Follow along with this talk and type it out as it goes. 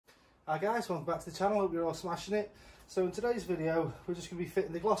Hi guys, welcome back to the channel. Hope you're all smashing it. So in today's video we're just going to be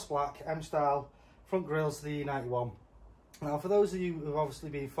fitting the gloss black M style front grills to the e91. Now for those of you who've obviously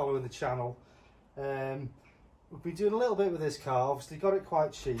been following the channel, we've been doing a little bit with this car. Obviously got it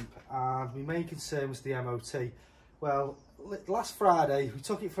quite cheap, and my main concern was the MOT. Well, last Friday we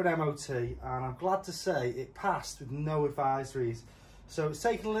took it for an MOT and I'm glad to say it passed with no advisories. So it's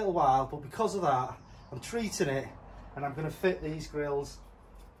taken a little while, but because of that I'm treating it and I'm going to fit these grills.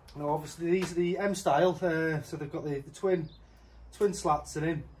 Now obviously these are the M style, so they've got the twin slats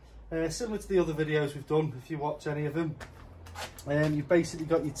in, similar to the other videos we've done if you watch any of them. You've basically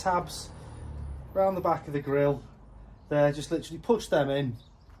got your tabs around the back of the grill there, just literally push them in,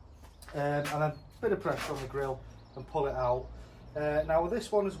 and then a bit of pressure on the grill and pull it out. Now with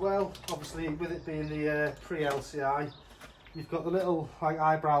this one as well, obviously with it being the pre-LCI, you've got the little like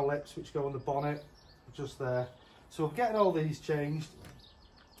eyebrow lips which go on the bonnet just there. So we're getting all these changed.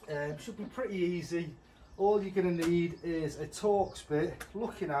 Should be pretty easy. All you're going to need is a Torx bit.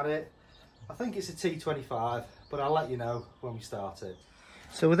 Looking at it, I think it's a T25, but I'll let you know when we start it.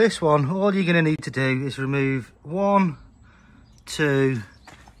 So with this one, all you're going to need to do is remove 1, 2,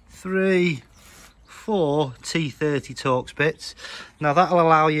 3, 4 T30 Torx bits. Now that'll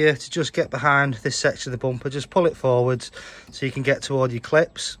allow you to just get behind this section of the bumper, just pull it forwards so you can get to all your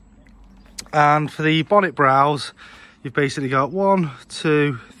clips. And for the bonnet brows, you've basically got 1,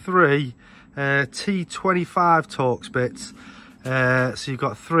 2, 3 T25 Torx bits. So you've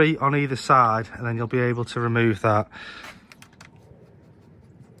got 3 on either side, and then you'll be able to remove that.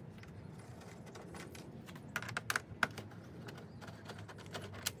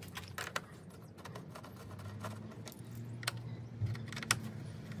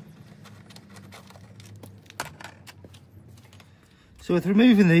 So with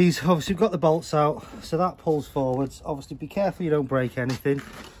removing these, obviously we've got the bolts out, so that pulls forwards. Obviously be careful you don't break anything.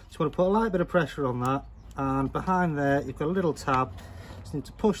 Just want to put a light bit of pressure on that, and behind there you've got a little tab. Just need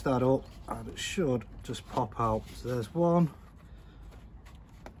to push that up and it should just pop out. So there's 1,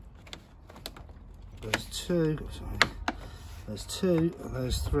 there's 2, sorry, there's 2 and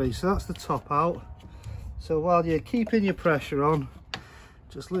there's 3. So that's the top out. So while you're keeping your pressure on,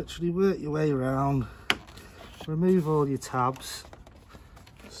 just literally work your way around, remove all your tabs,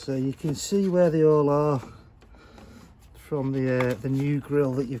 so you can see where they all are from the new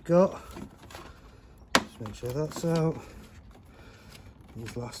grill that you've got. Just make sure that's out.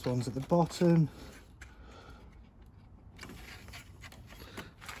 These last ones at the bottom.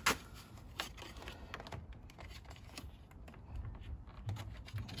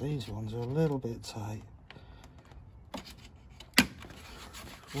 These ones are a little bit tight.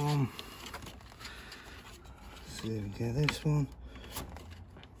 One. See if we can get this one.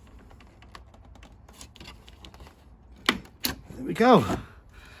 There we go,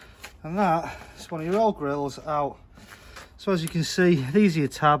 and that is one of your old grills out. So as you can see, these are your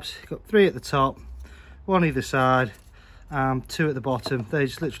tabs. You've got 3 at the top, 1 either side, and 2 at the bottom. They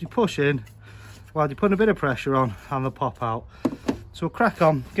just literally push in while you're putting a bit of pressure on, and they'll pop out. So we'll crack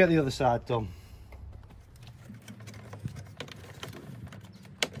on, get the other side done.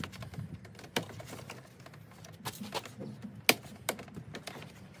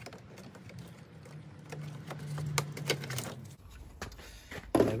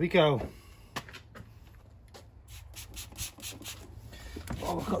 There we go.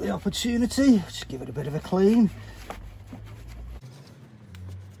 Well, we've got the opportunity, just give it a bit of a clean.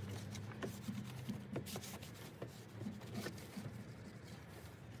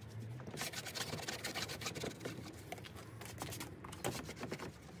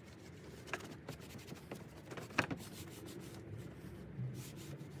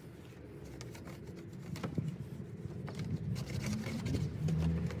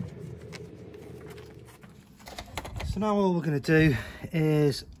 So now all we're going to do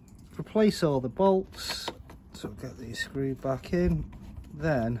is replace all the bolts, so we'll get these screwed back in,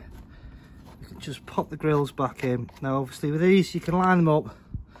 then you can just pop the grills back in. Now obviously with these you can line them up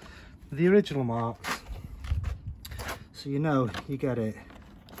with the original marks, so you know you get it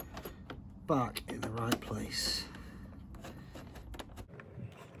back in the right place.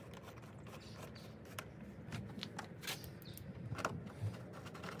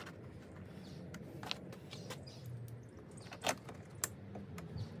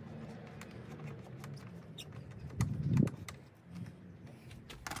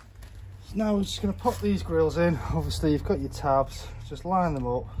 So now we're just going to pop these grills in. Obviously you've got your tabs, just line them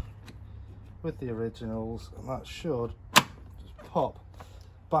up with the originals, and that should just pop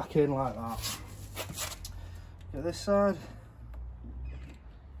back in like that. Get this side,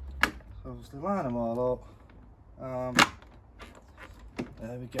 obviously line them all up,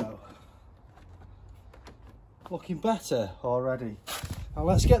 there we go. looking better already. Now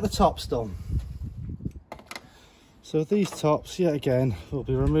let's get the tops done. So these tops, yet again, we'll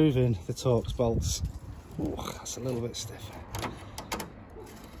be removing the Torx bolts. Ooh, that's a little bit stiff.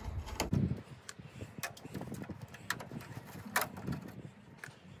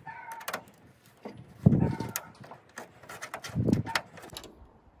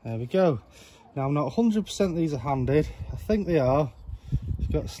 There we go. Now I'm not 100% these are handed. I think they are.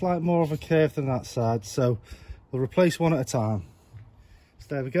 It's got slight more of a curve than that side, so we'll replace one at a time. So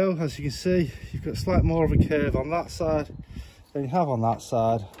there we go. As you can see, you've got slight more of a curve on that side than you have on that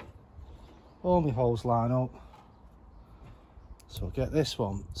side. All my holes line up. So I'll get this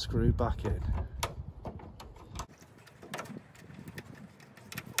one screwed back in.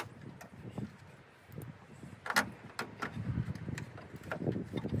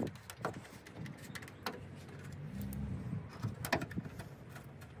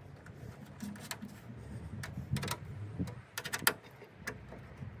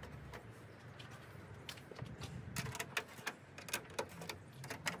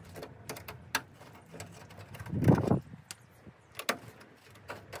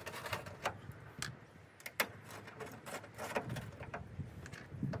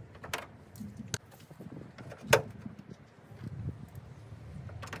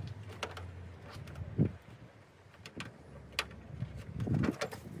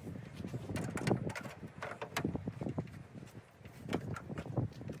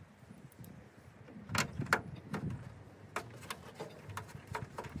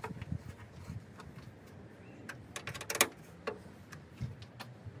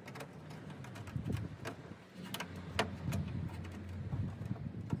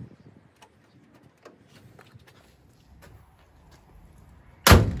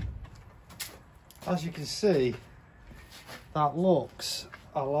 As you can see, that looks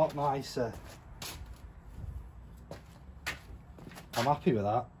a lot nicer. I'm happy with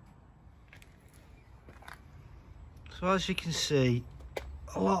that. So as you can see,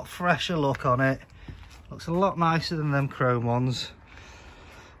 a lot fresher look on it. Looks a lot nicer than them chrome ones.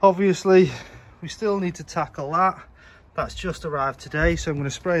 Obviously, we still need to tackle that. That's just arrived today, so I'm going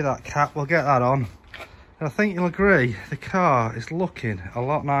to spray that cap. We'll get that on. And I think you'll agree, the car is looking a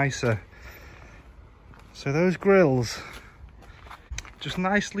lot nicer. So those grills just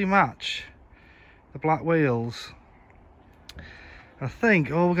nicely match the black wheels. I think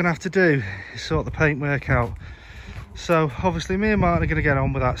all we're going to have to do is sort the paintwork out. So obviously me and Martin are going to get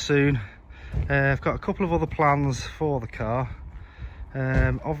on with that soon. I've got a couple of other plans for the car.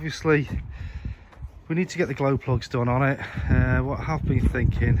 Obviously we need to get the glow plugs done on it. What I have been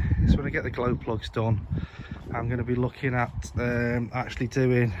thinking is when I get the glow plugs done, I'm going to be looking at actually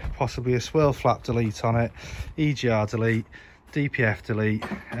doing possibly a swirl flap delete on it, EGR delete, DPF delete,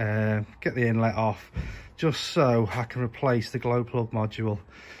 get the inlet off, just so I can replace the glow plug module.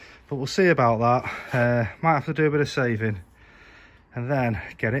 But we'll see about that. Might have to do a bit of saving and then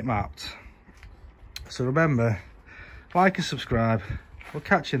get it mapped. So remember, like and subscribe. We'll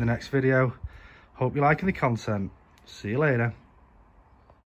catch you in the next video. Hope you're liking the content. See you later.